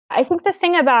I think the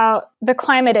thing about the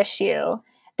climate issue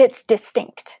that's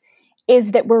distinct is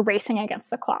that we're racing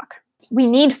against the clock. We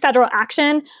need federal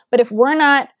action, but if we're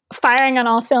not firing on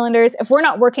all cylinders, if we're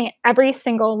not working at every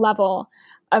single level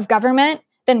of government,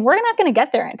 then we're not going to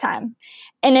get there in time.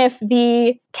 And if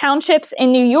the townships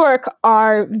in New York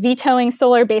are vetoing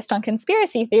solar based on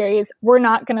conspiracy theories, we're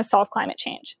not going to solve climate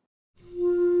change.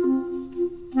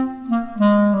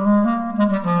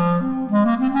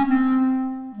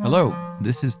 Hello,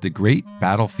 this is the Great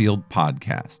Battlefield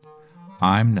Podcast.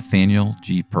 I'm Nathaniel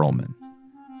G. Perlman.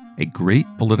 A great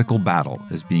political battle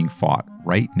is being fought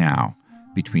right now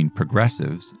between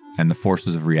progressives and the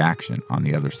forces of reaction on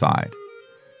the other side.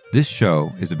 This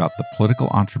show is about the political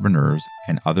entrepreneurs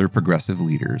and other progressive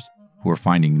leaders who are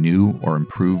finding new or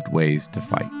improved ways to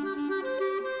fight.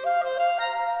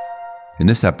 In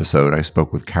this episode, I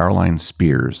spoke with Caroline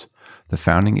Spears, the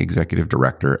founding executive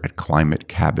director at Climate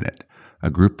Cabinet, a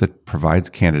group that provides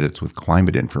candidates with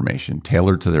climate information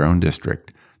tailored to their own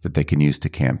district that they can use to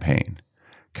campaign.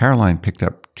 Caroline picked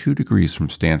up 2 degrees from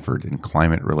Stanford in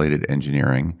climate-related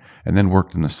engineering and then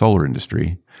worked in the solar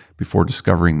industry before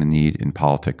discovering the need in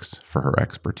politics for her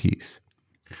expertise.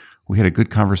 We had a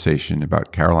good conversation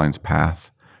about Caroline's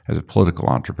path as a political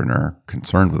entrepreneur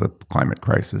concerned with the climate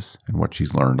crisis and what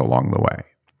she's learned along the way.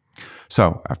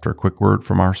 So, after a quick word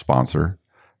from our sponsor,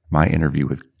 my interview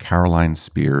with Caroline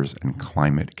Spears and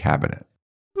Climate Cabinet.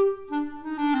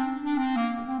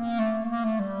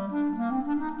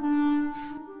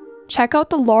 Check out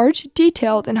the large,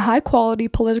 detailed, and high-quality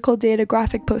political data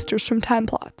graphic posters from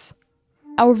TimePlots.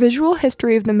 Our visual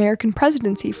history of the American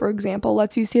presidency, for example,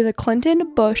 lets you see the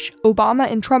Clinton, Bush,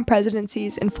 Obama, and Trump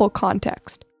presidencies in full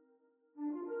context.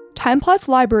 TimePlots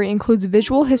library includes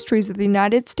visual histories of the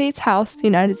United States House, the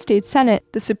United States Senate,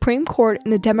 the Supreme Court,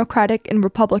 and the Democratic and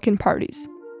Republican parties.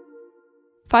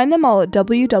 Find them all at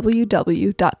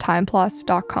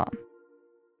www.timeplots.com.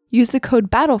 Use the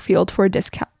code BATTLEFIELD for a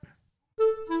discount.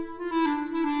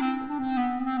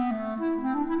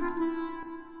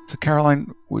 So,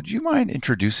 Caroline, would you mind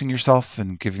introducing yourself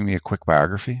and giving me a quick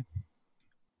biography?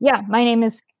 Yeah, my name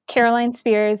is Caroline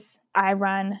Spears. I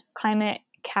run Climate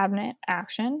Cabinet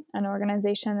Action, an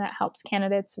organization that helps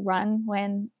candidates run,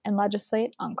 win, and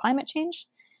legislate on climate change.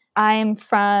 I'm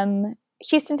from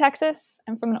Houston, Texas.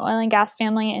 I'm from an oil and gas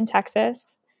family in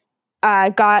Texas.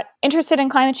 I got interested in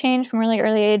climate change from a really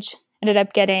early age, ended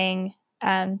up getting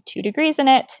 2 degrees in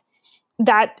it.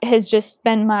 That has just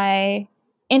been my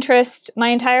interest my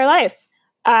entire life.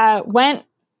 Went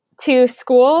to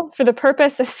school for the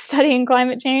purpose of studying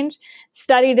climate change,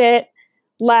 studied it,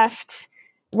 left,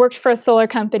 worked for a solar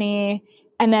company,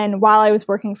 and then while I was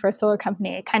working for a solar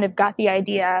company, I kind of got the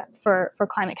idea for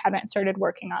Climate Cabinet and started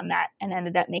working on that and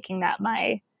ended up making that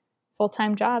my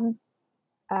full-time job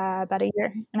about a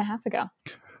year and a half ago.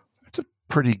 It's a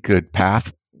pretty good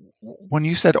path. When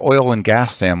you said oil and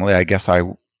gas family, I guess I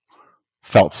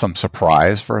felt some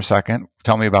surprise for a second.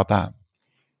 Tell me about that.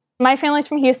 My family's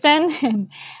from Houston,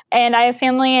 and I have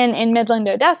family in Midland,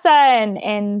 Odessa,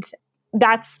 and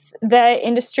that's the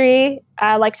industry.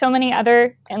 Like so many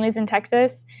other families in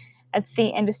Texas, that's the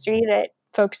industry that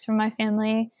folks from my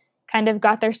family kind of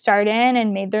got their start in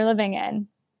and made their living in.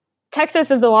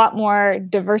 Texas is a lot more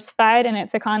diversified in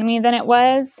its economy than it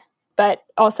was, but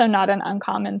also not an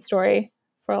uncommon story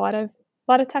for a lot of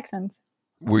Texans.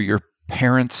 Were your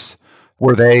parents,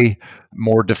 were they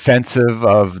more defensive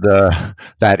of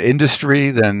that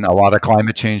industry than a lot of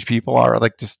climate change people are?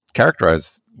 Like, just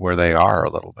characterize where they are a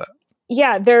little bit.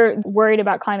 Yeah, they're worried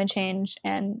about climate change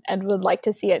and would like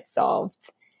to see it solved.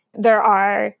 There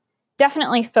are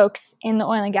definitely folks in the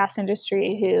oil and gas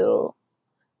industry who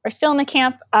are still in the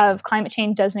camp of climate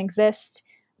change doesn't exist.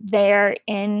 They're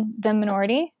in the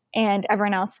minority, and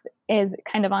everyone else is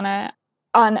kind of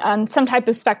on some type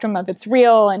of spectrum of it's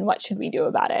real and what should we do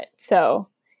about it. So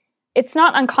it's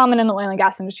not uncommon in the oil and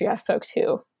gas industry to have folks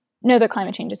who know that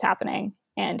climate change is happening,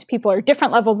 and people are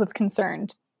different levels of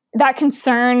concerned. That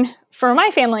concern for my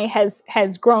family has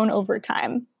grown over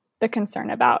time, the concern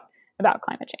about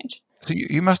climate change. So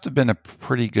you must have been a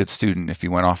pretty good student if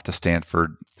you went off to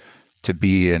Stanford to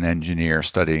be an engineer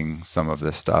studying some of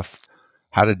this stuff.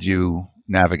 How did you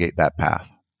navigate that path?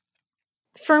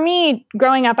 For me,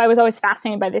 growing up, I was always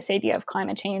fascinated by this idea of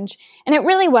climate change. And it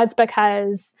really was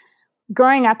because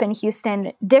growing up in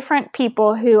Houston, different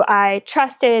people who I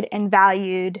trusted and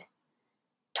valued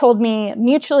told me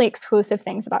mutually exclusive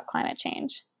things about climate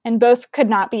change. And both could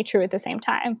not be true at the same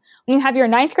time. When you have your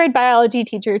 9th grade biology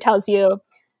teacher who tells you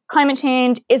climate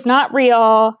change is not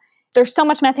real, there's so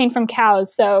much methane from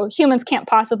cows, so humans can't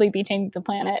possibly be changing the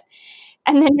planet.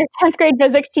 And then your 10th grade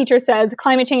physics teacher says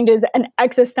climate change is an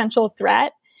existential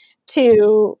threat.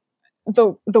 to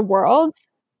the world.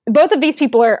 Both of these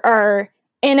people are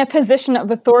in a position of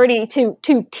authority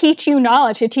to teach you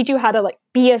knowledge, to teach you how to like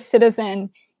be a citizen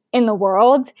in the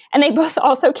world. And they both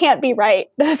also can't be right.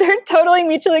 Those are totally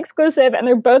mutually exclusive, and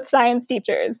they're both science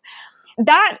teachers.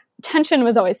 That tension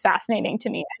was always fascinating to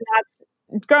me. And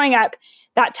that's growing up,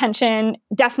 that tension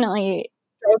definitely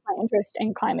drove my interest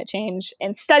in climate change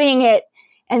and studying it.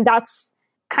 And that's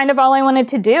kind of all I wanted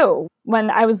to do when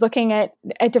I was looking at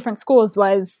different schools.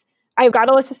 Was I got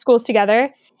a list of schools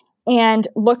together and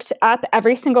looked up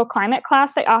every single climate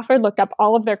class they offered, looked up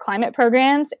all of their climate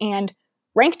programs, and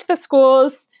ranked the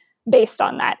schools based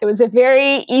on that. It was a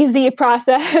very easy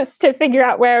process to figure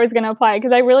out where I was going to apply,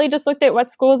 because I really just looked at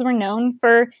what schools were known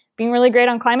for being really great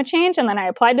on climate change, and then I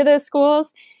applied to those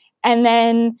schools. And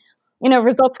then,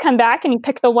 results come back and you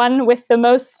pick the one with the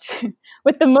most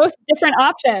with the most different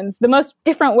options, the most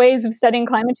different ways of studying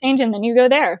climate change, and then you go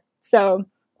there. So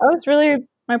that was really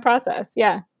my process.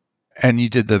 Yeah. And you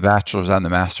did the bachelor's and the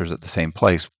master's at the same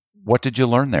place. What did you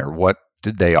learn there? What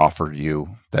did they offer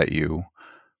you that you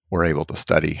were able to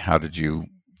study? How did you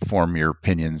form your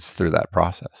opinions through that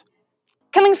process?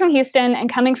 Coming from Houston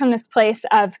and coming from this place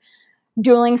of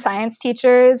dueling science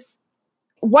teachers,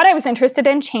 what I was interested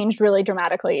in changed really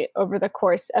dramatically over the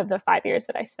course of the 5 years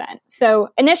that I spent. So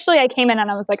initially I came in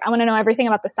and I was like, I want to know everything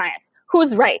about the science.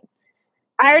 Who's right?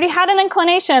 I already had an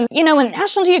inclination, when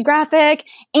National Geographic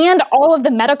and all of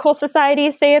the medical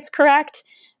societies say it's correct,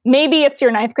 maybe it's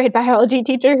your 9th grade biology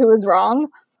teacher who was wrong.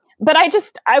 But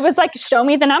I was like, show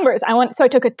me the numbers. So I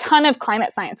took a ton of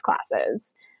climate science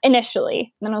classes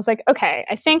initially. And then I was like, okay,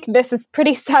 I think this is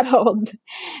pretty settled.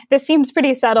 This seems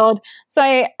pretty settled. So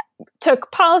I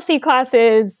took policy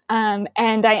classes, and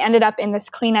I ended up in this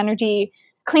clean energy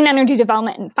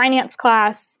development and finance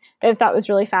class that I thought was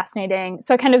really fascinating.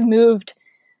 So I kind of moved.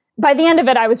 By the end of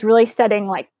it, I was really studying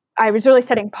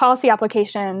policy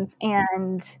applications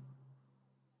and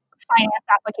finance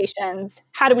applications.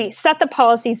 How do we set the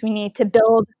policies we need to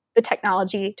build the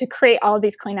technology to create all of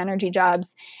these clean energy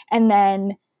jobs? And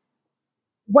then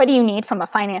what do you need from a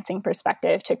financing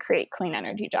perspective to create clean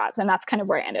energy jobs? And that's kind of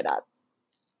where I ended up.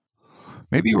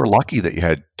 Maybe you were lucky that you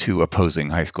had two opposing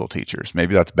high school teachers.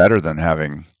 Maybe that's better than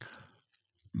having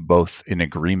both in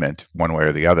agreement one way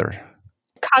or the other.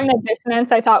 Cognitive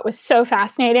dissonance, I thought, was so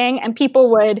fascinating. And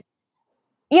people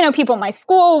in my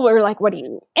school were like, what are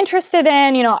you interested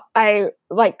in? I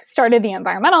started the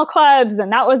environmental clubs,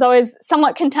 and that was always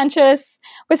somewhat contentious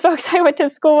with folks I went to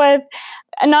school with,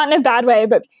 and not in a bad way,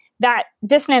 but that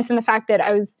dissonance and the fact that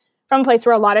I was from a place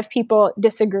where a lot of people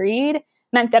disagreed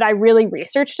meant that I really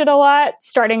researched it a lot,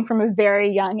 starting from a very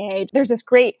young age. There's this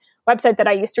great website that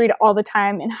I used to read all the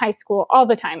time in high school,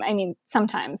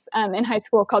 sometimes in high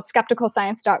school, called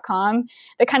skepticalscience.com,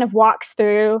 that kind of walks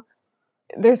through,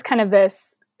 there's kind of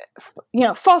this,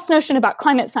 false notion about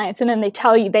climate science. And then they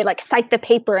tell you, they cite the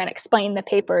paper and explain the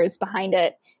papers behind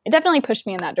it. It definitely pushed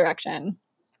me in that direction.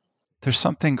 There's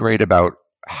something great about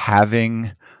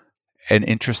having an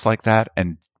interest like that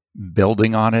and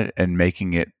building on it and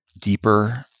making it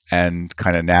deeper and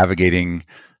kind of navigating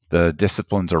the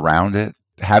disciplines around it.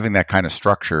 Having that kind of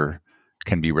structure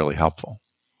can be really helpful.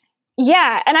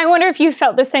 Yeah. And I wonder if you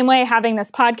felt the same way having this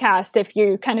podcast, if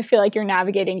you kind of feel like you're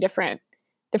navigating different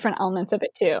elements of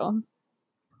it too.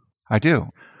 I do.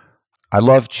 I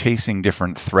love chasing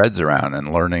different threads around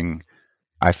and learning.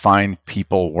 I find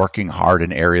people working hard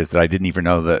in areas that I didn't even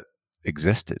know that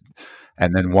existed.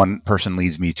 And then one person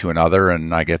leads me to another,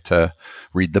 and I get to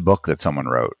read the book that someone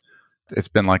wrote. It's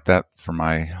been like that for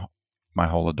my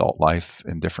whole adult life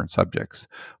in different subjects.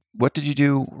 What did you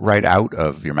do right out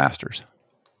of your master's?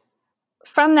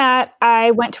 From that,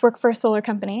 I went to work for a solar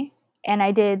company, and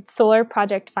I did solar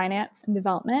project finance and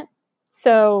development.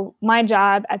 So my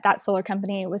job at that solar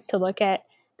company was to look at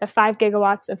the 5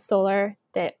 gigawatts of solar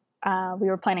that we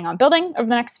were planning on building over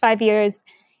the next 5 years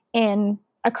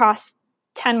across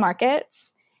 10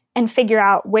 markets, and figure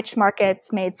out which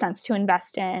markets made sense to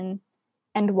invest in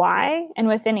and why, and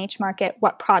within each market,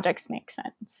 what projects make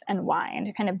sense and why, and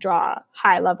to kind of draw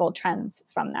high-level trends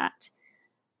from that.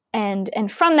 And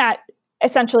from that,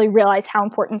 essentially realize how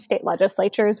important state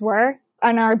legislatures were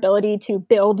on our ability to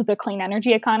build the clean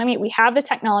energy economy. We have the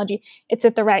technology, it's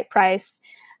at the right price,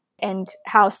 and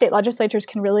how state legislatures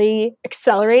can really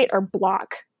accelerate or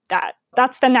block that.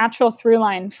 That's the natural through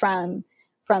line from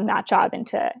that job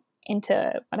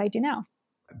into what I do now.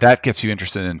 That gets you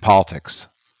interested in politics.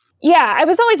 Yeah, I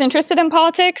was always interested in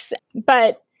politics,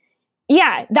 but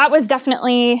yeah, that was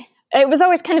definitely, it was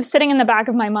always kind of sitting in the back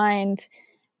of my mind.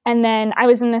 And then I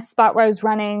was in this spot where I was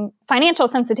running financial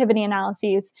sensitivity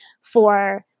analyses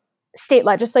for state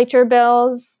legislature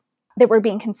bills that were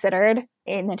being considered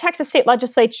in the Texas state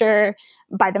legislature,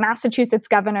 by the Massachusetts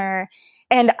governor.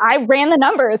 And I ran the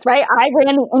numbers, right? I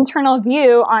ran the internal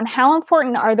view on how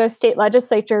important are those state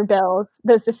legislature bills,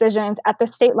 those decisions at the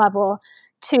state level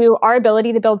to our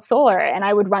ability to build solar. And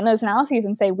I would run those analyses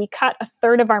and say, we cut a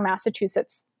third of our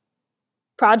Massachusetts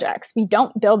projects. We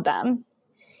don't build them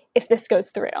if this goes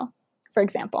through, for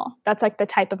example. That's like the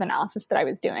type of analysis that I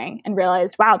was doing, and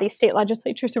realized, wow, these state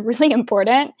legislatures are really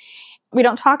important. We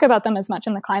don't talk about them as much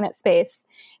in the climate space.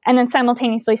 And then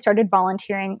simultaneously started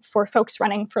volunteering for folks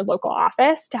running for local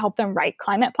office to help them write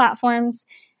climate platforms.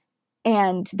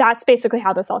 And that's basically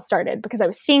how this all started, because I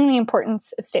was seeing the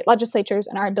importance of state legislatures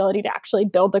and our ability to actually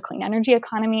build the clean energy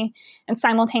economy, and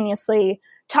simultaneously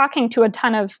talking to a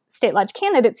ton of state leg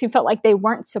candidates who felt like they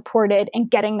weren't supported in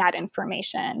getting that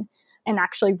information and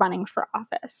actually running for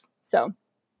office. So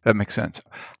that makes sense.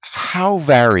 How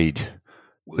varied,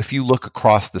 if you look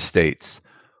across the states,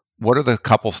 what are the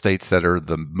couple states that are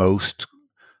the most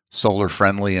solar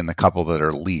friendly and the couple that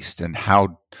are least? And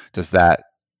how does that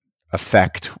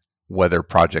affect whether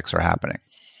projects are happening?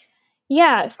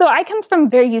 Yeah, so I come from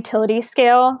very utility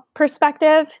scale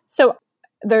perspective. So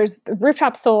there's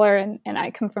rooftop solar, and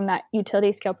I come from that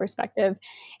utility scale perspective.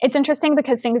 It's interesting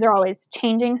because things are always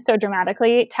changing so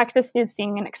dramatically. Texas is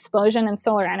seeing an explosion in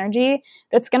solar energy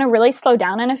that's going to really slow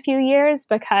down in a few years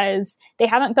because they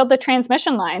haven't built the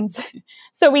transmission lines.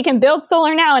 So we can build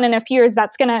solar now, and in a few years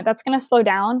that's gonna slow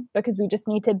down because we just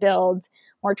need to build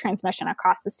more transmission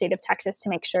across the state of Texas to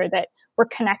make sure that we're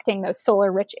connecting those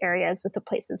solar-rich areas with the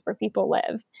places where people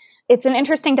live. It's an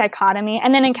interesting dichotomy.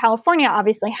 And then in California,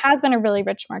 obviously, has been a really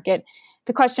rich market.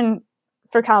 The question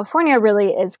for California really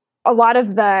is, a lot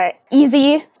of the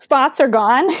easy spots are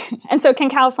gone. And so can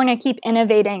California keep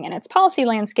innovating in its policy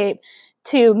landscape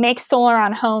to make solar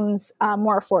on homes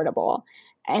more affordable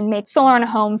and make solar on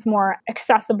homes more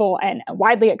accessible and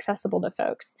widely accessible to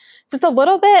folks? So it's a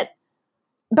little bit,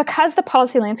 because the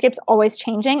policy landscape's always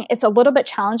changing, it's a little bit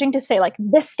challenging to say, like,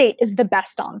 this state is the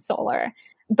best on solar.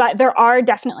 But there are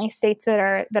definitely states that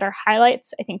are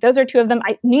highlights. I think those are two of them.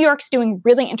 New York's doing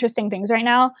really interesting things right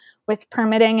now with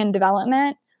permitting and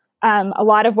development. A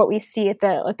lot of what we see at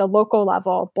the local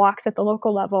level, blocks at the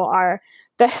local level, are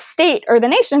the state or the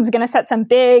nation's going to set some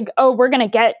big, we're going to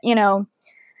get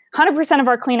 100% of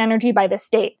our clean energy by this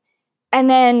date. And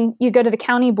then you go to the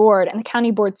county board, and the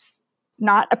county board's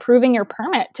not approving your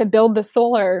permit to build the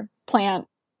solar plant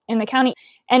in the county.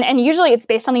 And usually it's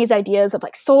based on these ideas of,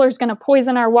 like, solar is going to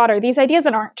poison our water. These ideas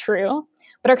that aren't true,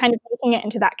 but are kind of making it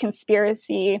into that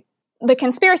the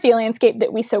conspiracy landscape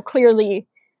that we so clearly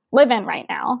live in right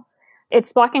now.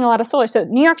 It's blocking a lot of solar. So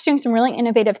New York's doing some really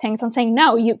innovative things on saying,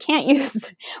 no, you can't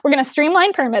we're going to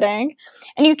streamline permitting,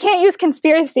 and you can't use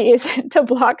conspiracies to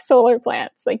block solar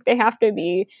plants. Like, they have to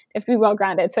be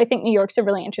well-grounded. So I think New York's a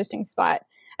really interesting spot.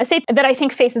 A state that I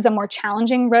think faces a more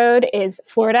challenging road is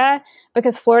Florida,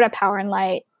 because Florida Power and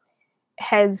Light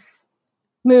has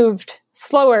moved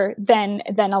slower than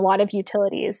a lot of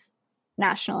utilities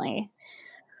nationally.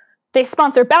 They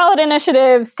sponsor ballot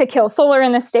initiatives to kill solar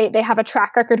in the state. They have a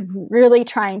track record of really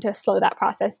trying to slow that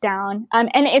process down.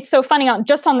 And it's so funny,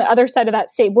 just on the other side of that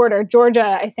state border,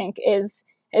 Georgia, I think, has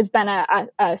been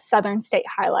a southern state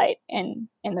highlight in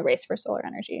the race for solar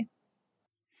energy.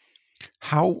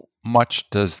 How much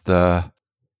does the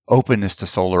openness to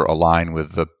solar align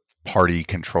with the party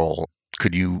control?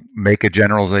 Could you make a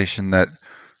generalization that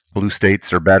blue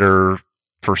states are better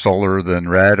for solar than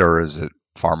red, or is it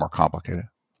far more complicated?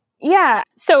 Yeah.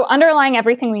 So underlying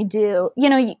everything we do,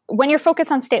 when you're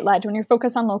focused on state leg, when you're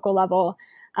focused on local level,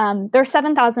 there are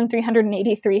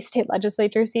 7,383 state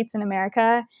legislature seats in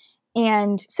America.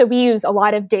 And so we use a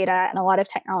lot of data and a lot of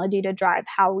technology to drive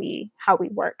how we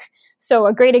work. So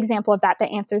a great example of that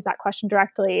answers that question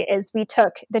directly is we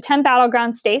took the 10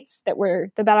 battleground states that were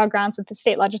the battlegrounds at the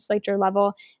state legislature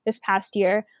level this past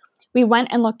year. We went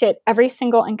and looked at every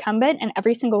single incumbent and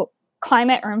every single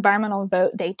climate or environmental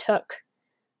vote they took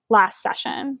last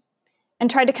session,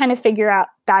 and tried to kind of figure out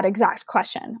that exact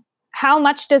question. How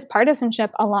much does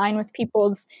partisanship align with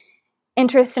people's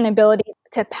interest and ability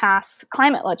to pass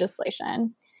climate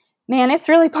legislation? Man, it's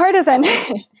really partisan.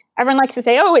 Everyone likes to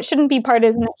say, it shouldn't be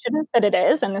partisan, it shouldn't, but it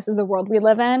is, and this is the world we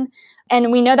live in.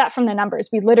 And we know that from the numbers.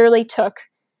 We literally took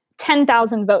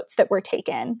 10,000 votes that were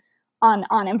taken on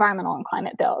environmental and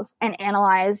climate bills and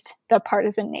analyzed the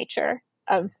partisan nature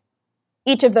of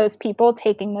each of those people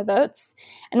taking the votes.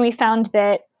 And we found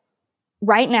that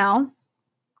right now,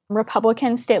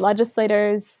 Republican state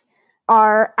legislators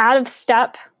are out of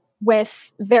step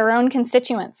with their own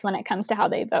constituents when it comes to how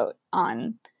they vote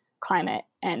on climate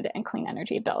and clean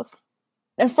energy bills.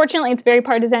 Unfortunately, it's very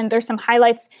partisan. There's some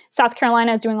highlights. South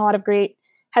Carolina has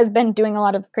been doing a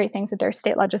lot of great things at their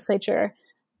state legislature.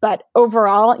 But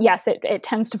overall, yes, it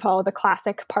tends to follow the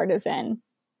classic partisan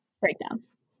breakdown.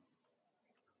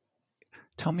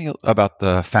 Tell me about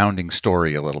the founding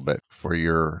story a little bit for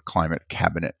your Climate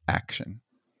Cabinet Action.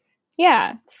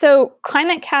 Yeah. So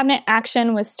Climate Cabinet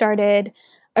Action was started.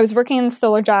 I was working in the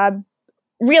solar job,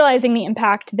 realizing the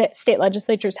impact that state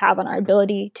legislatures have on our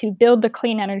ability to build the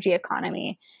clean energy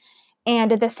economy.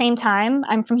 And at the same time,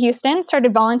 I'm from Houston,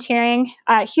 started volunteering.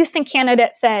 A Houston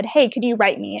candidate said, hey, could you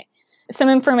write me some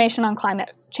information on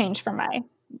climate change for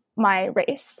my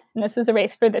race? And this was a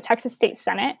race for the Texas State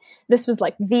Senate. This was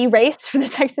like the race for the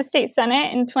Texas State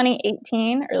Senate in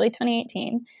 2018, early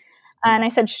 2018. And I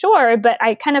said, sure, but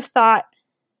I kind of thought,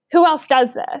 who else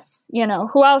does this?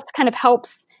 Who else kind of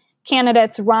helps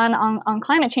candidates run on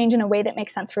climate change in a way that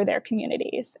makes sense for their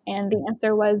communities? And the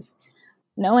answer was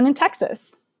no one in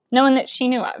Texas, no one that she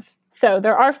knew of. So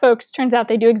there are folks, turns out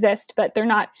they do exist, but they're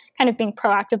not kind of being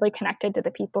proactively connected to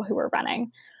the people who were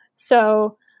running.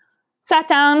 So sat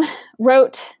down,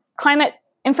 wrote climate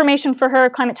information for her,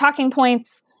 climate talking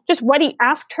points, just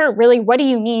asked her really, what do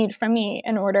you need from me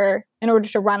in order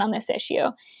to run on this issue?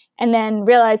 And then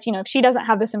realized, if she doesn't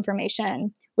have this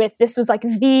information this was like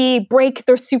the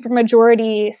breakthrough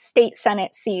supermajority state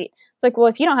Senate seat. It's like, well,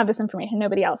 if you don't have this information,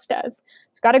 nobody else does.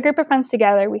 So got a group of friends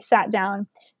together. We sat down.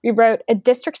 We wrote a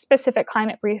district-specific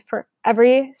climate brief for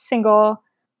every single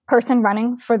person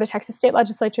running for the Texas state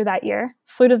legislature that year.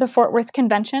 Flew to the Fort Worth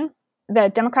convention, the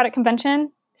Democratic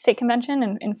convention, state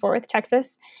convention in Fort Worth,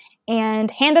 Texas, and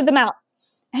handed them out.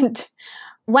 And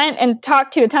went and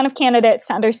talked to a ton of candidates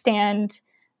to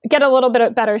get a little bit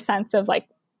of better sense of like,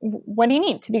 what do you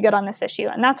need to be good on this issue?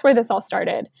 And that's where this all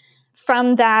started.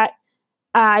 From that,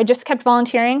 I just kept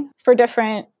volunteering for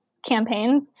different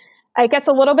campaigns. It gets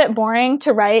a little bit boring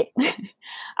to write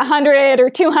 100 or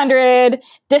 200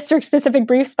 district-specific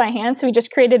briefs by hand. So we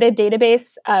just created a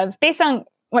database based on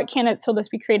what candidates told us,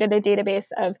 we created a database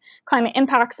of climate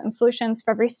impacts and solutions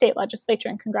for every state legislature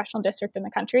and congressional district in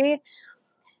the country,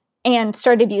 and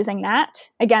started using that.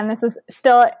 Again, this is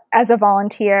still as a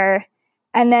volunteer.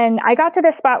 And then I got to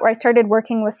this spot where I started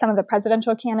working with some of the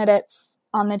presidential candidates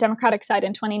on the Democratic side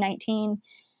in 2019.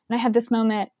 And I had this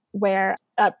moment where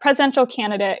a presidential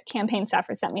candidate campaign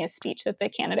staffer sent me a speech that the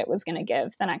candidate was going to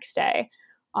give the next day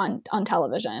on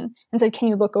television and said, can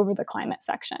you look over the climate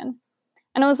section?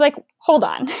 And I was like, hold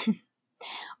on.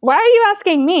 Why are you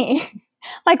asking me?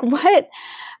 Like, what?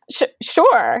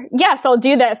 Sure. Yes, I'll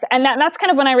do this. And that's kind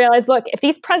of when I realized, look, if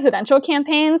these presidential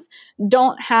campaigns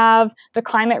don't have the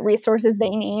climate resources they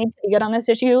need to be good on this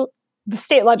issue, the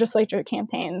state legislature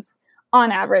campaigns,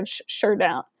 on average, sure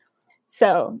don't.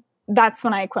 So that's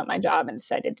when I quit my job and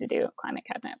decided to do Climate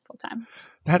Cabinet full time.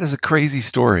 That is a crazy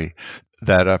story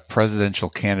that a presidential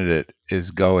candidate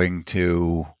is going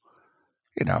to,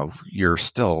 you're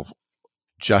still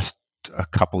just a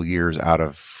couple years out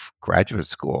of graduate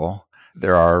school.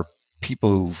 There are people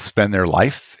who spend their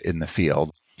life in the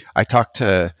field. I talked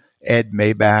to Ed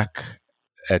Maybach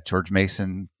at George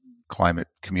Mason Climate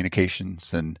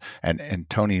Communications and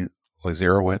Tony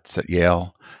Lazarowitz at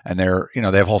Yale, and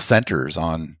they have whole centers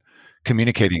on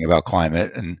communicating about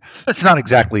climate. And that's not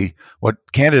exactly what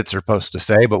candidates are supposed to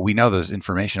say, but we know there's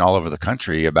information all over the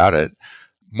country about it.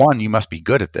 One, you must be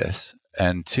good at this,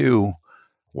 and two,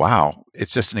 wow,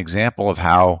 it's just an example of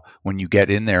how when you get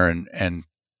in there and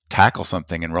tackle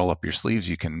something and roll up your sleeves,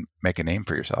 you can make a name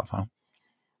for yourself, huh?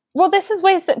 Well, this is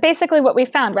basically what we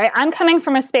found, right? I'm coming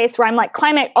from a space where I'm like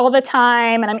climate all the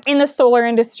time, and I'm in the solar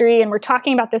industry, and we're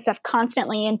talking about this stuff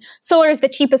constantly, and solar is the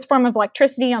cheapest form of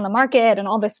electricity on the market and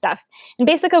all this stuff. And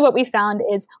basically what we found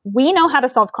is we know how to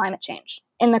solve climate change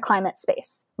in the climate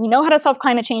space. We know how to solve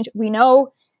climate change. We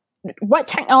know what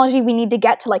technology we need to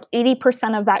get to like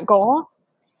 80% of that goal.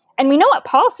 And we know what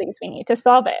policies we need to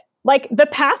solve it. Like the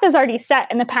path is already set,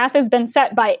 and the path has been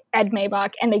set by Ed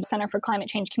Maybach and the Center for Climate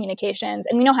Change Communications,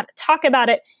 and we know how to talk about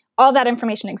it. All that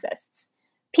information exists.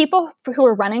 People who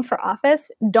are running for office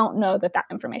don't know that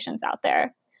information's out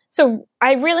there. So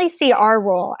I really see our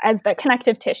role as the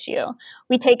connective tissue.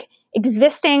 We take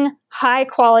existing high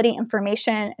quality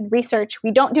information and research. We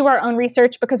don't do our own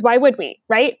research because why would we,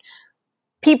 right?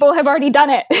 People have already done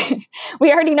it.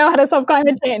 We already know how to solve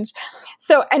climate change.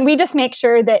 And we just make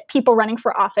sure that people running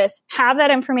for office have that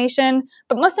information,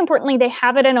 but most importantly, they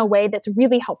have it in a way that's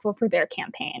really helpful for their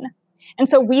campaign. And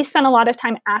so we spend a lot of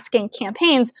time asking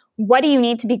campaigns, what do you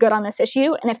need to be good on this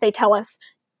issue? And if they tell us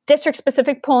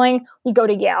district-specific polling, we go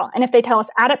to Yale. And if they tell us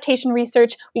adaptation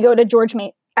research, we go to George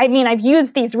Mason. I've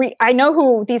used these, I know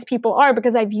who these people are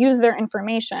because I've used their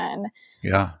information.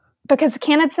 Yeah. because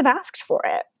candidates have asked for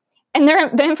it. And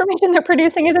the information they're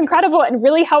producing is incredible and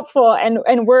really helpful.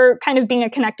 And we're kind of being a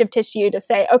connective tissue to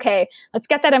say, okay, let's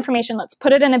get that information, let's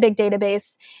put it in a big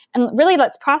database, and really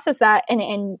let's process that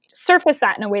and surface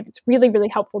that in a way that's really, really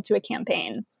helpful to a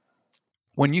campaign.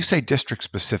 When you say district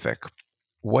specific,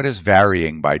 what is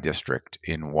varying by district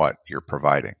in what you're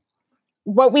providing?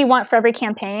 What we want for every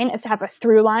campaign is to have a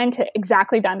through line to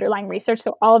exactly the underlying research.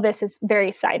 So all of this is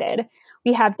very cited.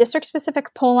 We have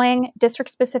district-specific polling,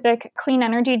 district-specific clean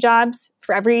energy jobs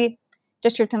for every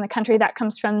district in the country. That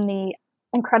comes from the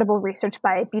incredible research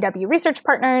by BW Research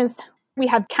Partners. We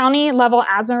have county-level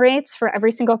asthma rates for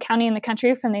every single county in the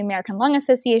country from the American Lung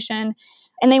Association.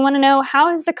 And they want to know, how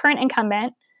has the current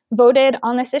incumbent voted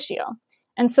on this issue?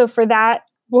 And so for that,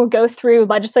 we'll go through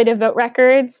legislative vote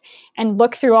records and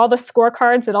look through all the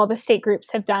scorecards that all the state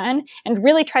groups have done and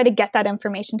really try to get that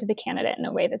information to the candidate in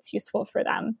a way that's useful for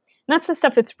them. And that's the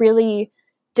stuff that's really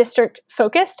district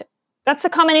focused. That's the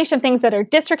combination of things that are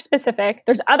district specific.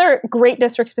 There's other great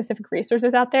district specific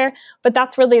resources out there, but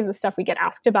that's really the stuff we get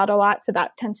asked about a lot. So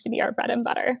that tends to be our bread and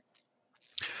butter.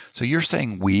 So you're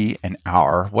saying we and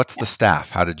our, what's the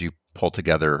staff? How did you pull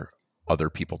together other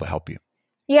people to help you?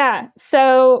 Yeah,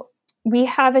 so we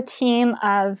have a team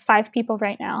of 5 people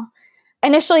right now.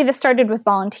 Initially, this started with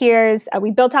volunteers. We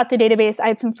built out the database. I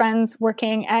had some friends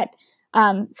working at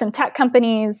some tech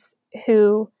companies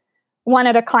who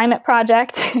wanted a climate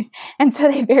project. And so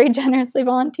they very generously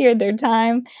volunteered their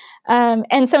time.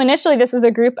 And so initially, this is a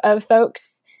group of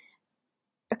folks,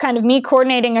 kind of me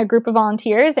coordinating a group of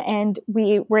volunteers. And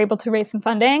we were able to raise some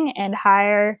funding and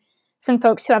hire some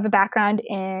folks who have a background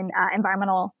in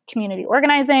environmental community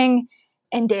organizing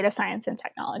and data science and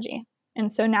technology.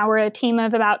 And so now we're a team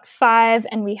of about 5,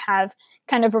 and we have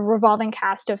kind of a revolving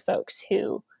cast of folks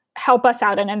who help us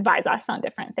out and advise us on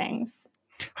different things.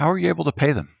 How are you able to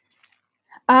pay them?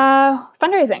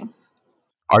 Fundraising.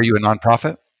 Are you a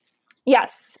nonprofit?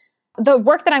 Yes. The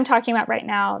work that I'm talking about right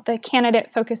now, the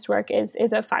candidate-focused work, is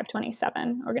a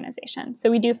 527 organization.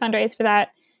 So we do fundraise for that.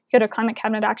 Go to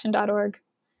climatecabinetaction.org.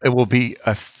 It will be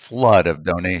a flood of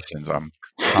donations, I'm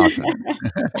confident.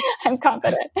 I'm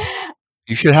confident.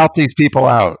 You should help these people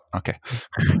out. Okay.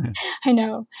 I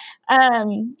know.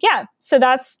 Yeah. So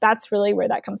that's really where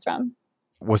that comes from.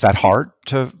 Was that hard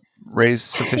to raise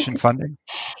sufficient funding?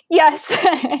 Yes.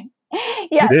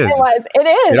 Yes, it was. It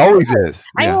is. It always is.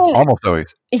 Yeah, I mean, almost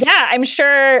always. Yeah, I'm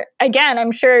sure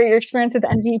your experience with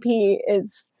NGP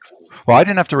is... Well, I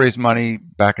didn't have to raise money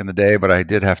back in the day, but I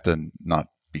did have to not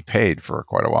be paid for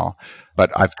quite a while. But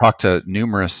I've talked to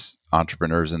numerous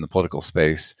entrepreneurs in the political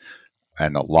space,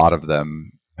 and a lot of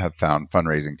them have found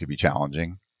fundraising to be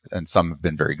challenging. And some have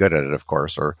been very good at it, of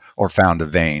course, or found a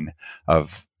vein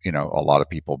of, a lot of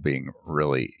people being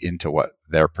really into what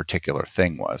their particular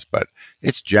thing was. But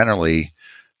it's generally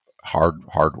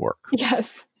hard work.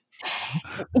 Yes.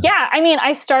 Yeah. I mean,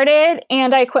 I started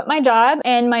and I quit my job,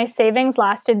 and my savings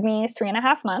lasted me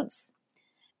 3.5 months.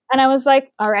 And I was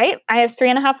like, all right, I have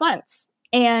 3.5 months.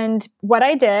 And what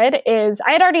I did is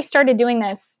I had already started doing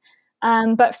this.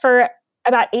 But for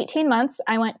about 18 months,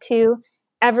 I went to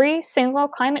every single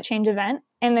climate change event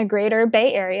in the greater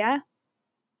Bay Area.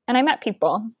 And I met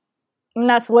people. And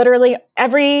that's literally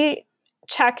every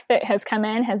check that has come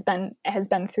in has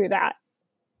been through that.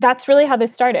 That's really how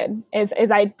this started, is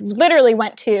I literally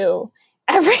went to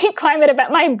every climate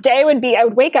event. My day would be, I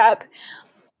would wake up,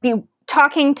 be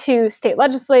talking to state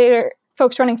legislator,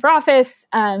 folks running for office,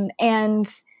 and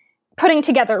putting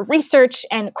together research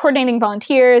and coordinating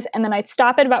volunteers. And then I'd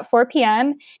stop at about 4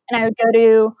 p.m. and I would go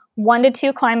to 1 to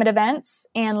 2 climate events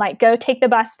and go take the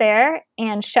bus there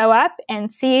and show up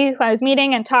and see who I was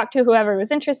meeting and talk to whoever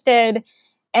was interested.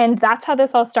 And that's how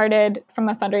this all started from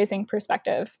a fundraising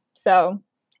perspective. So,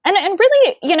 and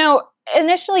really,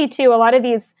 initially too, a lot of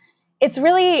these, it's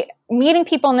really meeting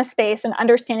people in the space and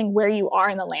understanding where you are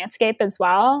in the landscape as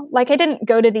well. I didn't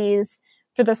go to these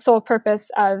for the sole purpose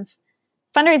of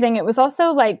fundraising. It was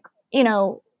also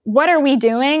what are we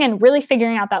doing, and really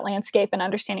figuring out that landscape and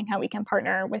understanding how we can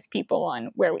partner with people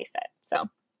on where we fit. So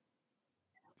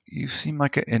you seem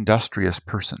like an industrious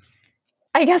person.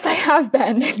 I guess I have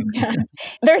been. Yeah.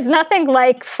 There's nothing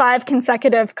like 5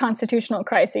 consecutive constitutional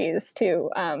crises to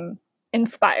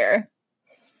inspire.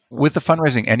 With the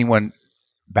fundraising, anyone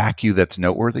back you that's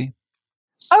noteworthy?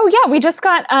 Oh yeah, we just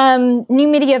got New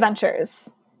Media Ventures.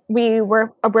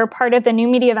 We're part of the New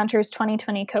Media Ventures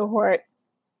 2020 cohort,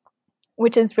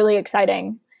 which is really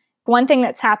exciting. One thing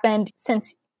that's happened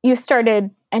since you started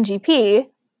NGP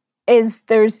is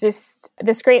there's just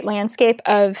this great landscape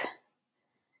of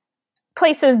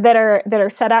places that are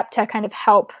set up to kind of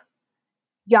help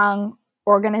young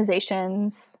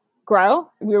organizations grow.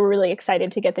 We were really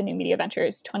excited to get the New Media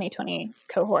Ventures 2020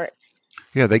 cohort.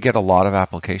 Yeah, they get a lot of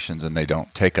applications and they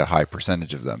don't take a high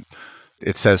percentage of them.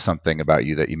 It says something about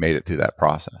you that you made it through that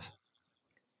process.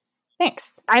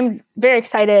 Thanks. I'm very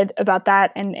excited about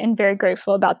that and very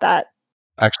grateful about that.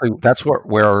 Actually, that's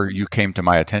where you came to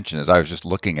my attention, as I was just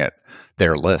looking at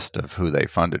their list of who they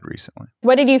funded recently.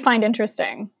 What did you find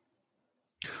interesting?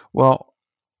 Well,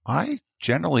 I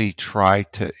generally try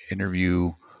to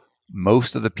interview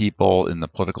most of the people in the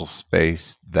political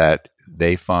space that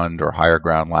they fund or Higher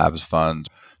Ground Labs funds.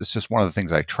 It's just one of the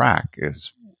things I track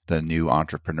is the new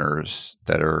entrepreneurs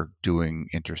that are doing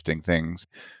interesting things.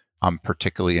 I'm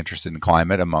particularly interested in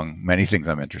climate among many things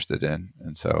I'm interested in.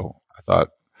 And so I thought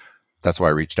that's why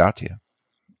I reached out to you.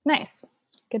 Nice.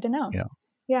 Good to know.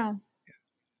 Yeah.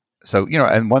 So,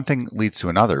 and one thing leads to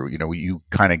another. You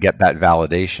kind of get that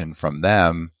validation from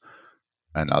them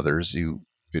and others.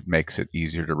 It makes it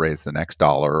easier to raise the next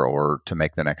dollar or to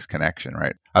make the next connection,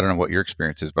 right? I don't know what your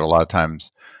experience is, but a lot of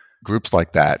times groups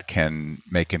like that can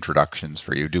make introductions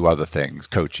for you, do other things,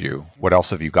 coach you. What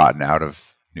else have you gotten out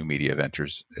of New Media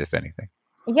Ventures, if anything?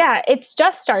 Yeah, it's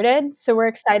just started. So we're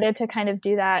excited to kind of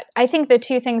do that. I think the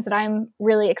two things that I'm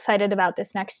really excited about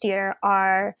this next year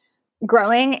are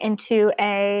growing into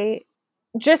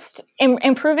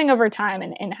improving over time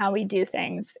in how we do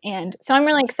things. And so I'm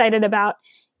really excited about,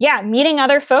 meeting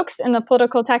other folks in the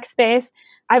political tech space.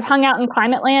 I've hung out in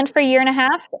climate land for a year and a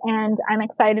half, and I'm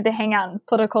excited to hang out in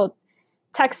political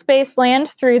tech space land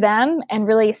through them and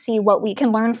really see what we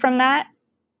can learn from that.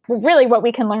 Really what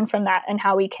we can learn from that and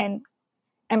how we can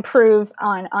improve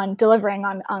on delivering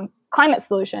on climate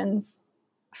solutions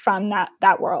from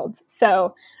that world. So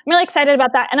I'm really excited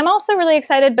about that. And I'm also really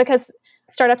excited because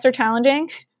startups are challenging.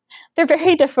 They're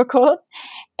very difficult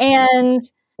and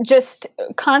just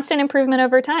constant improvement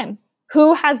over time.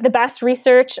 Who has the best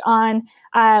research on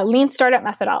lean startup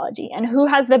methodology, and who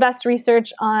has the best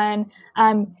research on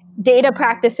data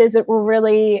practices that will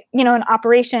really, in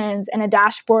operations and a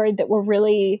dashboard that will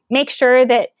really make sure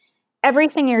that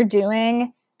everything you're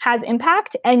doing has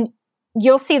impact, and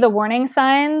you'll see the warning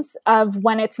signs of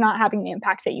when it's not having the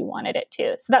impact that you wanted it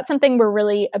to. So that's something we're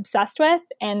really obsessed with.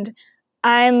 And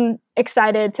I'm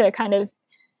excited to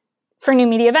for New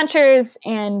Media Ventures,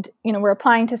 and, we're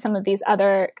applying to some of these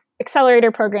other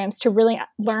accelerator programs to really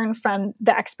learn from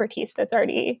the expertise that's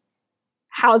already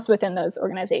housed within those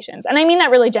organizations. And I mean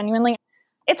that really genuinely.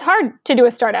 It's hard to do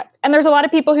a startup, and there's a lot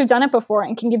of people who've done it before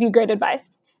and can give you great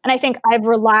advice. And I think I've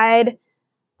relied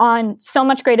on so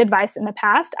much great advice in the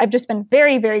past. I've just been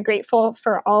very, very grateful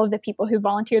for all of the people who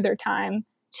volunteered their time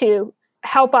to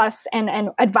help us and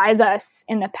advise us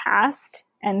in the past.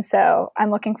 And so I'm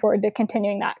looking forward to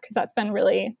continuing that because that's been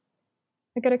really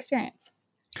a good experience.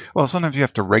 Well, sometimes you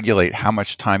have to regulate how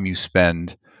much time you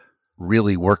spend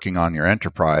really working on your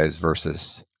enterprise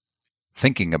versus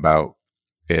thinking about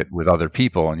it with other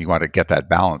people, and you want to get that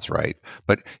balance right.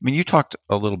 But you talked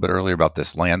a little bit earlier about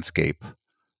this landscape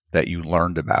that you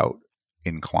learned about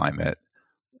in climate.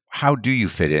 How do you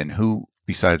fit in? Who,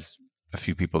 besides a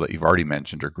few people that you've already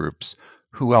mentioned or groups,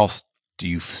 who else do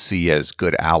you see as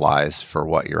good allies for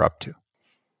what you're up to?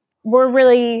 We're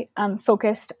really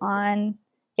focused on,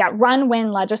 run,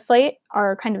 win, legislate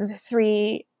are kind of the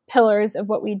three pillars of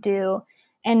what we do.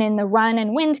 And in the run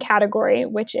and win category,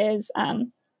 which is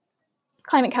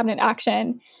climate cabinet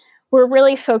action, we're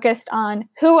really focused on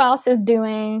who else is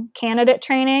doing candidate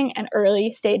training and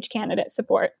early stage candidate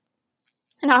support.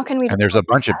 And how can we... And there's a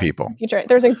bunch of people.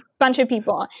 There's a bunch of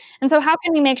people. And so how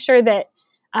can we make sure that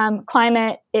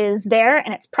climate is there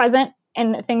and it's present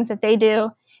in the things that they do?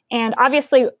 And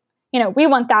obviously, we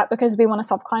want that because we want to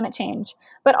solve climate change.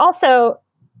 But also,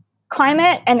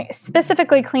 climate and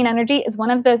specifically clean energy is one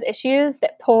of those issues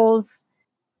that polls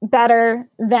better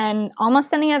than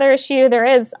almost any other issue there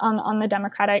is on the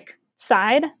Democratic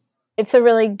side. It's a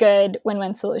really good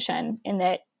win-win solution in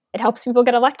that it helps people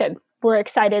get elected. We're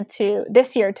excited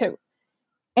this year to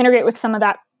integrate with some of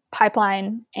that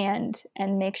pipeline and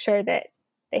make sure that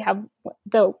they have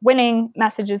the winning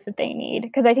messages that they need.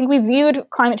 Because I think we viewed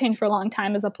climate change for a long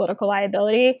time as a political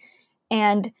liability.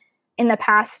 And in the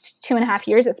past 2.5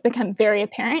 years, it's become very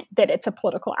apparent that it's a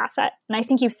political asset. And I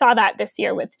think you saw that this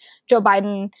year with Joe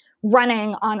Biden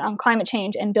running on climate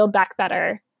change and Build Back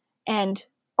Better. And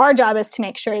our job is to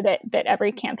make sure that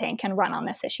every campaign can run on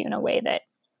this issue in a way that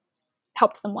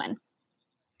helps them win.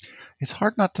 It's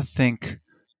hard not to think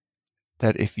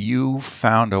that if you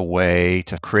found a way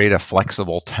to create a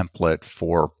flexible template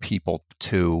for people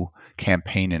to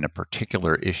campaign in a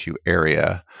particular issue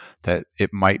area, that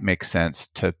it might make sense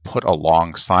to put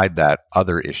alongside that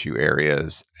other issue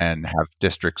areas and have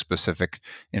district-specific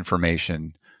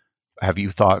information have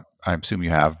you thought, I assume you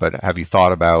have, but have you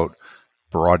thought about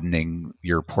broadening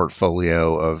your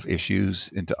portfolio of issues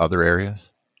into other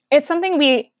areas? It's something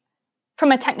we,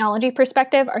 from a technology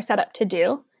perspective, are set up to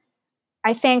do.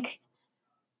 I think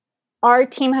our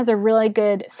team has a really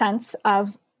good sense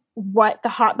of what the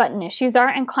hot button issues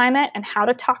are in climate and how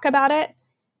to talk about it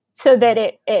so that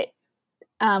it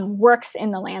works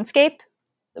in the landscape.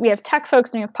 We have tech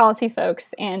folks and we have policy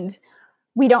folks, and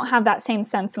we don't have that same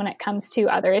sense when it comes to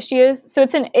other issues. So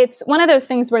it's one of those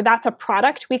things where that's a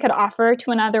product we could offer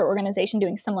to another organization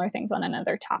doing similar things on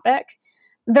another topic.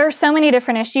 There are so many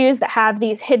different issues that have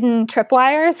these hidden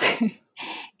tripwires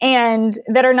and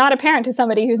that are not apparent to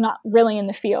somebody who's not really in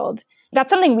the field. That's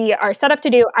something we are set up to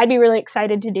do. I'd be really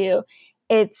excited to do.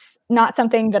 It's not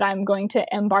something that I'm going to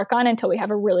embark on until we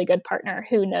have a really good partner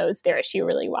who knows their issue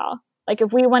really well. Like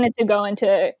if we wanted to go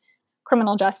into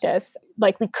criminal justice,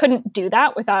 like we couldn't do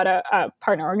that without a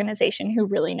partner organization who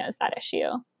really knows that issue.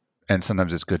 And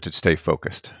sometimes it's good to stay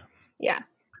focused. Yeah.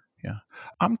 Yeah.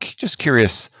 I'm just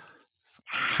curious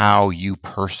how you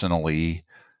personally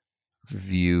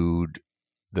viewed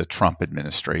the Trump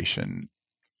administration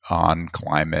on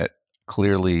climate.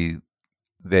 Clearly,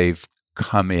 they've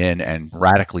come in and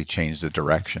radically changed the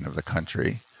direction of the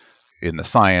country in the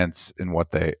science,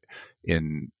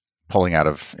 in pulling out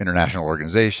of international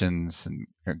organizations and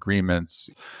agreements.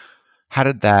 How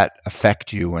did that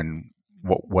affect you, and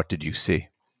what did you see?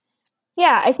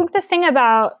 Yeah, I think the thing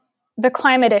about the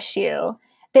climate issue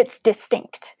that's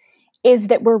distinct is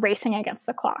that we're racing against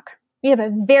the clock. We have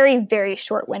a very, very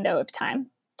short window of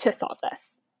time to solve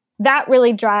this. That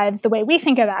really drives the way we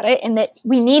think about it, in that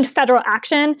we need federal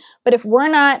action, but if we're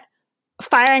not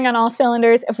firing on all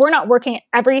cylinders, if we're not working at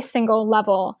every single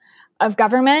level of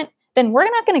government, then we're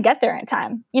not going to get there in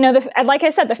time. You know, like I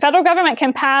said, the federal government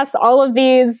can pass all of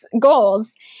these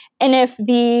goals, and if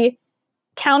the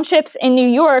townships in New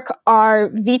York are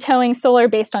vetoing solar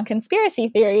based on conspiracy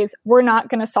theories, we're not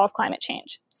going to solve climate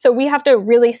change. So we have to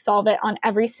really solve it on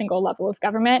every single level of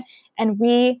government, and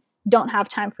we don't have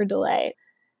time for delay.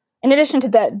 In addition to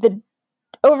the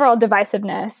overall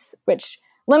divisiveness, which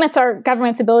limits our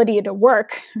government's ability to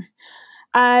work,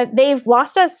 they've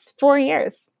lost us 4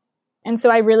 years. And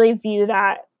so I really view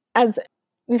that as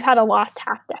we've had a lost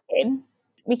half decade.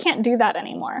 We can't do that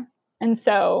anymore. And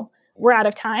so we're out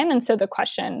of time. And so the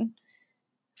question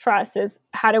for us is,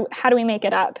 how do we make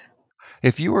it up?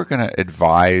 If you were going to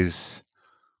advise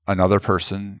another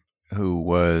person who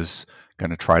was going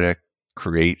to try to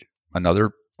create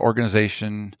another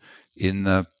organization in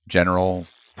the general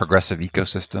progressive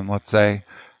ecosystem, let's say,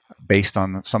 based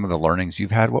on some of the learnings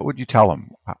you've had, what would you tell them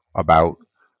about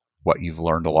what you've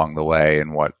learned along the way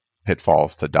and what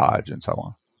pitfalls to dodge and so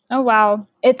on? Oh, wow.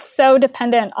 It's so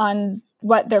dependent on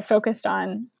what they're focused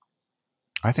on.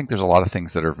 I think there's a lot of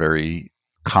things that are very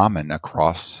common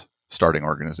across starting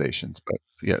organizations, but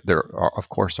yeah, there are, of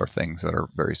course, are things that are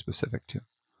very specific too.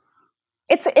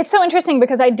 It's so interesting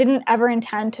because I didn't ever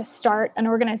intend to start an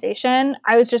organization.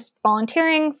 I was just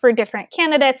volunteering for different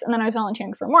candidates, and then I was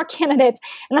volunteering for more candidates,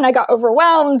 and then I got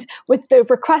overwhelmed with the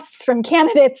requests from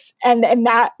candidates, and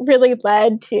that really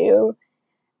led to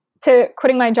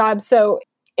quitting my job. So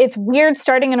it's weird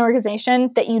starting an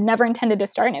organization that you never intended to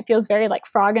start, and it feels very like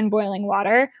frog in boiling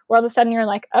water, where all of a sudden you're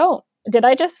like, I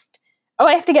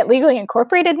have to get legally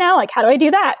incorporated now? Like, how do I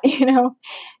do that? You know?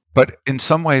 But in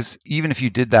some ways, even if you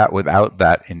did that without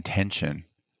that intention,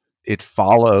 it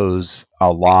follows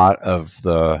a lot of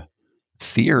the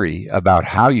theory about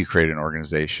how you create an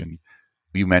organization.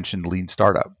 You mentioned lean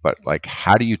startup, but like,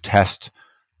 how do you test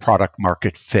product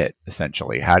market fit,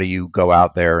 essentially? How do you go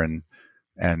out there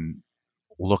and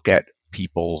look at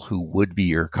people who would be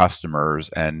your customers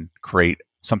and create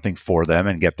something for them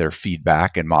and get their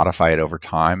feedback and modify it over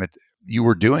time? You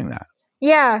were doing that.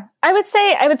 Yeah,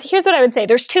 here's what I would say.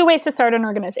 There's two ways to start an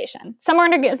organization. Some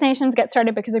organizations get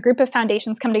started because a group of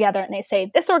foundations come together and they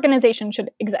say, this organization should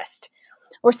exist.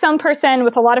 Or some person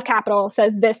with a lot of capital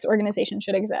says this organization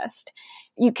should exist.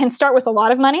 You can start with a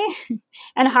lot of money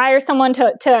and hire someone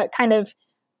to kind of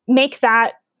make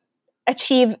that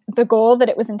achieve the goal that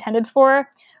it was intended for,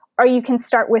 or you can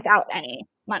start without any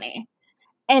money.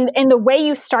 And the way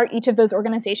you start each of those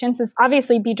organizations is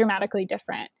obviously be dramatically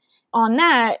different. On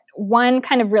that, one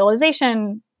kind of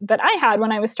realization that I had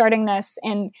when I was starting this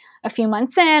and a few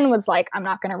months in was like, I'm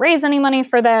not going to raise any money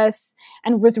for this,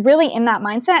 and was really in that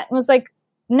mindset and was like,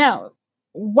 no,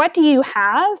 what do you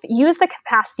have? Use the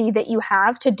capacity that you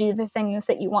have to do the things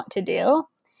that you want to do.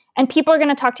 And people are going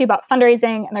to talk to you about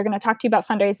fundraising, and they're going to talk to you about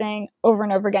fundraising over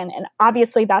and over again. And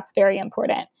obviously that's very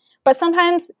important. But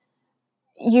sometimes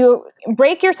you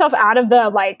break yourself out of the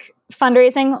like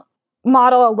fundraising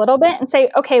model a little bit and say,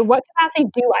 okay, what capacity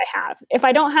do I have? If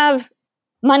I don't have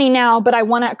money now, but I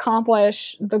want to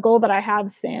accomplish the goal that I have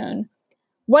soon,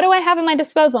 what do I have at my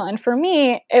disposal? And for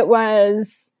me, it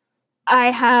was,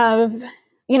 I have,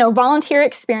 volunteer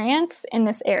experience in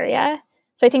this area.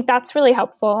 So I think that's really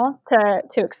helpful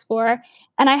to explore.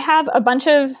 And I have a bunch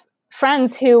of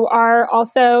friends who are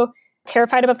also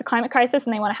terrified about the climate crisis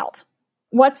and they want to help.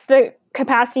 What's the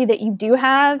capacity that you do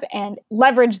have, and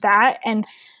leverage that?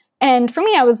 And for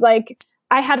me, I was like,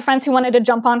 I had friends who wanted to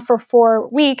jump on for 4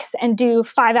 weeks and do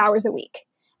 5 hours a week.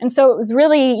 And so it was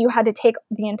really, you had to take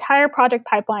the entire project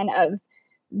pipeline of,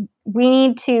 we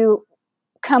need to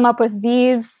come up with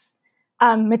these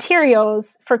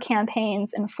materials for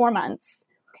campaigns in 4 months.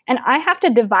 And I have to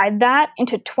divide that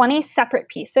into 20 separate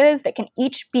pieces that can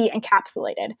each be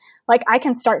encapsulated. Like, I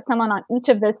can start someone on each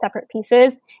of those separate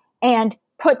pieces, and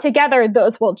put together,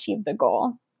 those will achieve the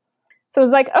goal. So it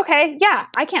was like, okay, yeah,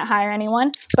 I can't hire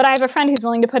anyone, but I have a friend who's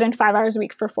willing to put in 5 hours a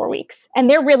week for 4 weeks, and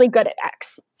they're really good at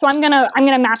X. So I'm gonna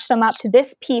match them up to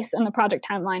this piece in the project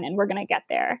timeline, and we're gonna get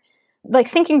there. Like,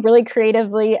 thinking really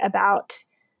creatively about,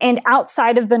 and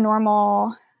outside of the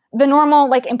normal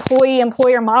like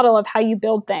employer model of how you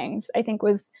build things, I think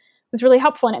was really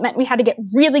helpful. And it meant we had to get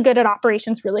really good at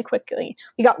operations really quickly.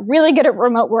 We got really good at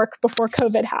remote work before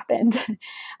COVID happened.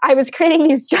 I was creating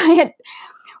these giant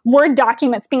Word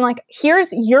documents being like, here's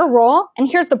your role, and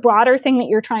here's the broader thing that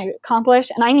you're trying to accomplish,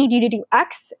 and I need you to do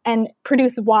X and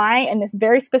produce Y in this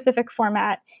very specific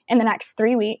format in the next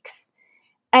 3 weeks.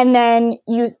 And then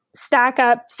you stack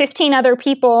up 15 other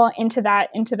people into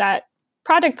that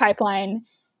project pipeline.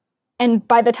 And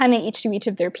by the time they each do each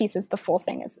of their pieces, the full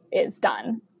thing is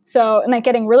done. So, and like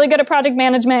getting really good at project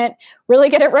management, really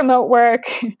good at remote work,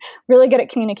 really good at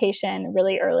communication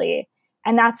really early.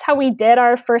 And that's how we did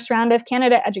our first round of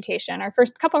candidate education. Our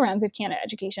first couple rounds of candidate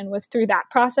education was through that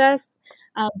process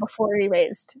before we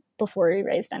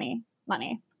raised any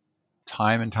money.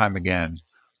 Time and time again,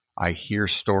 I hear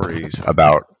stories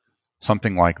about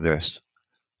something like this,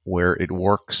 where it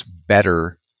works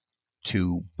better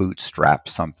to bootstrap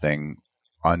something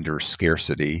under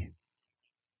scarcity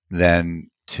than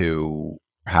to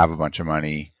have a bunch of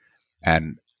money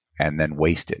and then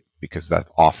waste it, because that's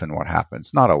often what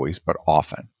happens. Not always, but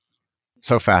often.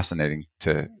 So fascinating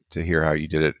to hear how you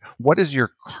did it. What is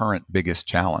your current biggest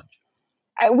challenge?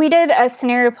 We did a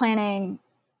scenario planning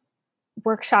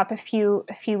workshop a few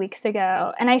weeks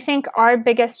ago, and I think our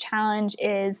biggest challenge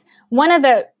is, one of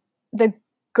the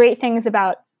great things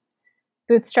about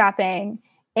bootstrapping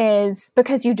is,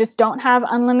 because you just don't have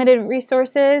unlimited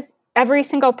resources, every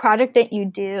single project that you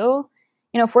do,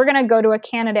 if we're going to go to a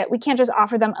candidate, we can't just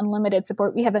offer them unlimited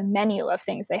support. We have a menu of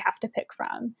things they have to pick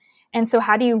from. And so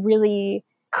how do you really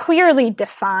clearly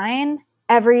define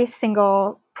every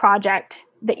single project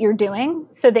that you're doing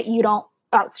so that you don't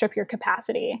outstrip your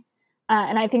capacity?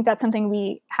 And I think that's something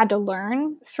we had to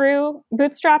learn through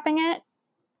bootstrapping it.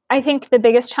 I think the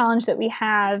biggest challenge that we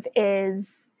have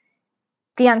is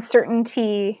the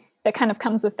uncertainty that kind of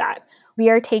comes with that. We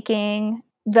are taking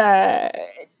the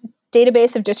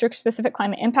database of district-specific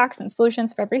climate impacts and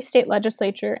solutions for every state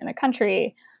legislature in the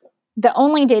country, the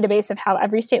only database of how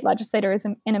every state legislator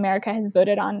in America has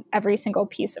voted on every single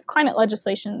piece of climate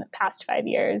legislation in the past 5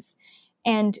 years.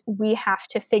 And we have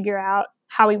to figure out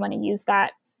how we want to use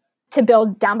that to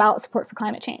build down-ballot support for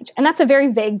climate change. And that's a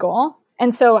very vague goal.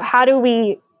 And so how do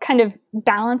we kind of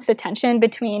balance the tension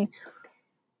between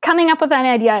coming up with an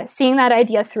idea, seeing that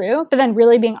idea through, but then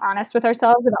really being honest with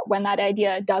ourselves about when that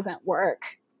idea doesn't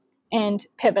work, and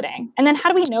pivoting? And then how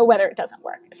do we know whether it doesn't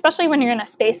work? Especially when you're in a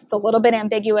space that's a little bit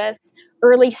ambiguous,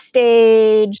 early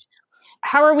stage.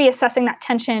 How are we assessing that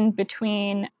tension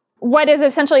between what is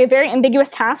essentially a very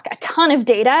ambiguous task, a ton of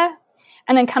data,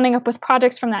 and then coming up with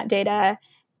projects from that data,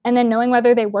 and then knowing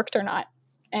whether they worked or not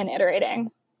and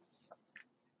iterating?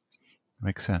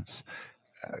 Makes sense.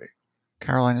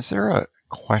 Caroline, is there a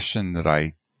question that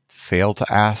I failed to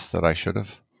ask that I should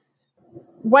have?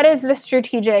 What is the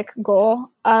strategic goal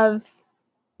of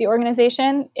the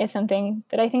organization is something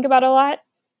that I think about a lot.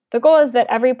 The goal is that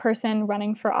every person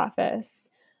running for office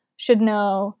should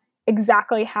know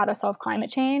exactly how to solve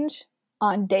climate change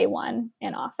on day one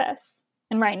in office.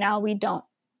 And right now we don't.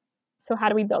 So how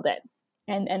do we build it?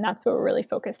 And that's what we're really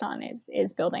focused on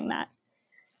is building that.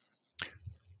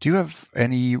 Do you have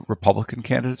any Republican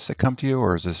candidates that come to you,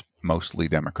 or is this mostly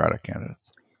Democratic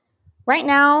candidates? Right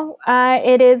now,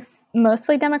 it is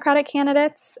mostly Democratic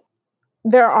candidates.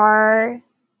 There are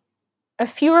a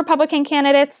few Republican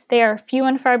candidates. They are few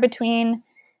and far between.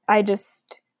 I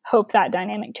just hope that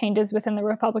dynamic changes within the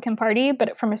Republican Party.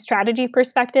 But from a strategy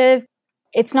perspective,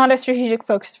 it's not a strategic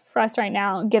focus for us right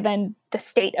now, given the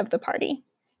state of the party.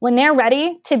 When they're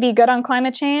ready to be good on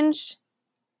climate change,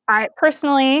 I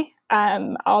personally,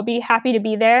 I'll be happy to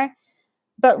be there.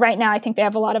 But right now, I think they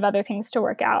have a lot of other things to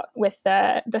work out with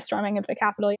the storming of the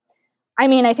Capitol. I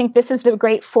mean, I think this is the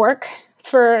great fork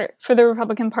for the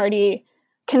Republican Party.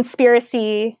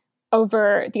 Conspiracy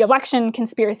over the election,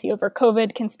 conspiracy over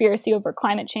COVID, conspiracy over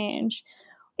climate change.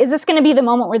 Is this going to be the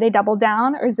moment where they double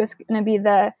down, or is this going to be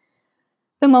the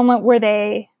moment where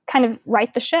they kind of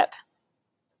right the ship?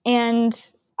 And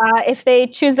if they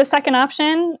choose the second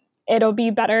option, it'll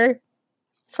be better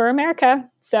for America.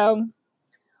 So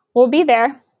we'll be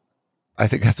there. I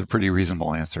think that's a pretty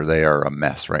reasonable answer. They are a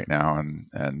mess right now,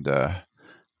 and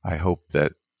I hope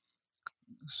that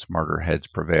smarter heads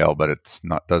prevail, but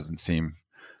doesn't seem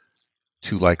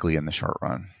too likely in the short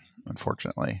run,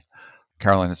 unfortunately.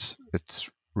 Caroline, it's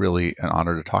really an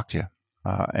honor to talk to you.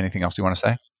 Anything else you want to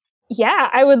say? Yeah,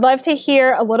 I would love to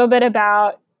hear a little bit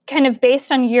about, kind of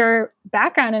based on your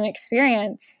background and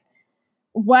experience,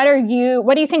 what do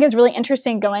you think is really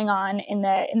interesting going on in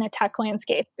the tech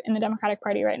landscape in the Democratic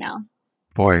Party right now?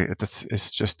 Boy,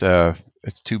 it's just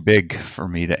it's too big for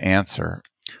me to answer.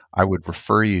 I would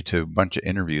refer you to a bunch of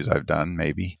interviews I've done.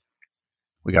 Maybe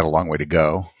we got a long way to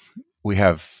go. We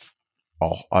have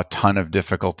a ton of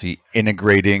difficulty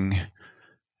integrating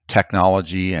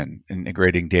technology and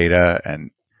integrating data.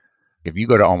 And if you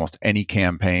go to almost any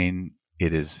campaign,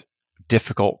 it is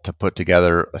difficult to put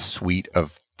together a suite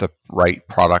of the right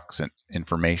products and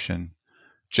information.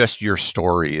 Just your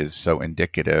story is so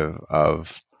indicative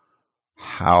of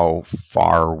how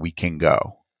far we can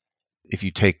go. If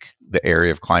you take the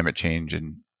area of climate change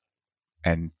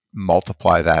and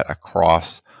multiply that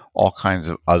across all kinds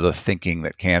of other thinking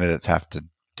that candidates have to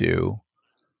do,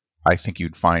 I think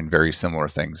you'd find very similar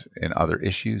things in other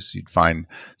issues. You'd find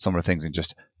similar things in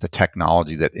just the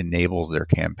technology that enables their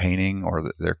campaigning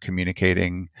or their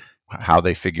communicating, how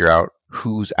they figure out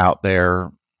who's out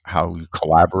there, how you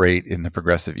collaborate in the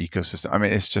progressive ecosystem. I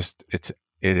mean,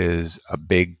 it is a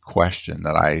big question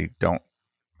that I don't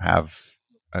have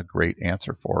a great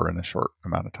answer for in a short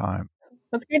amount of time.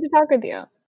 It's great to talk with you.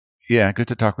 Yeah, good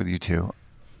to talk with you too.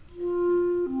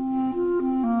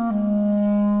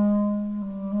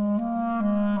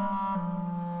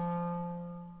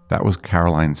 That was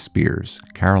Caroline Spears.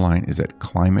 Caroline is at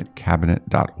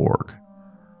climatecabinet.org.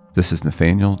 This is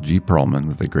Nathaniel G. Perlman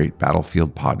with the Great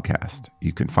Battlefield Podcast.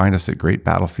 You can find us at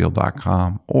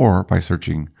greatbattlefield.com or by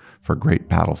searching for Great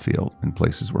Battlefield in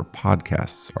places where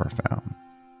podcasts are found.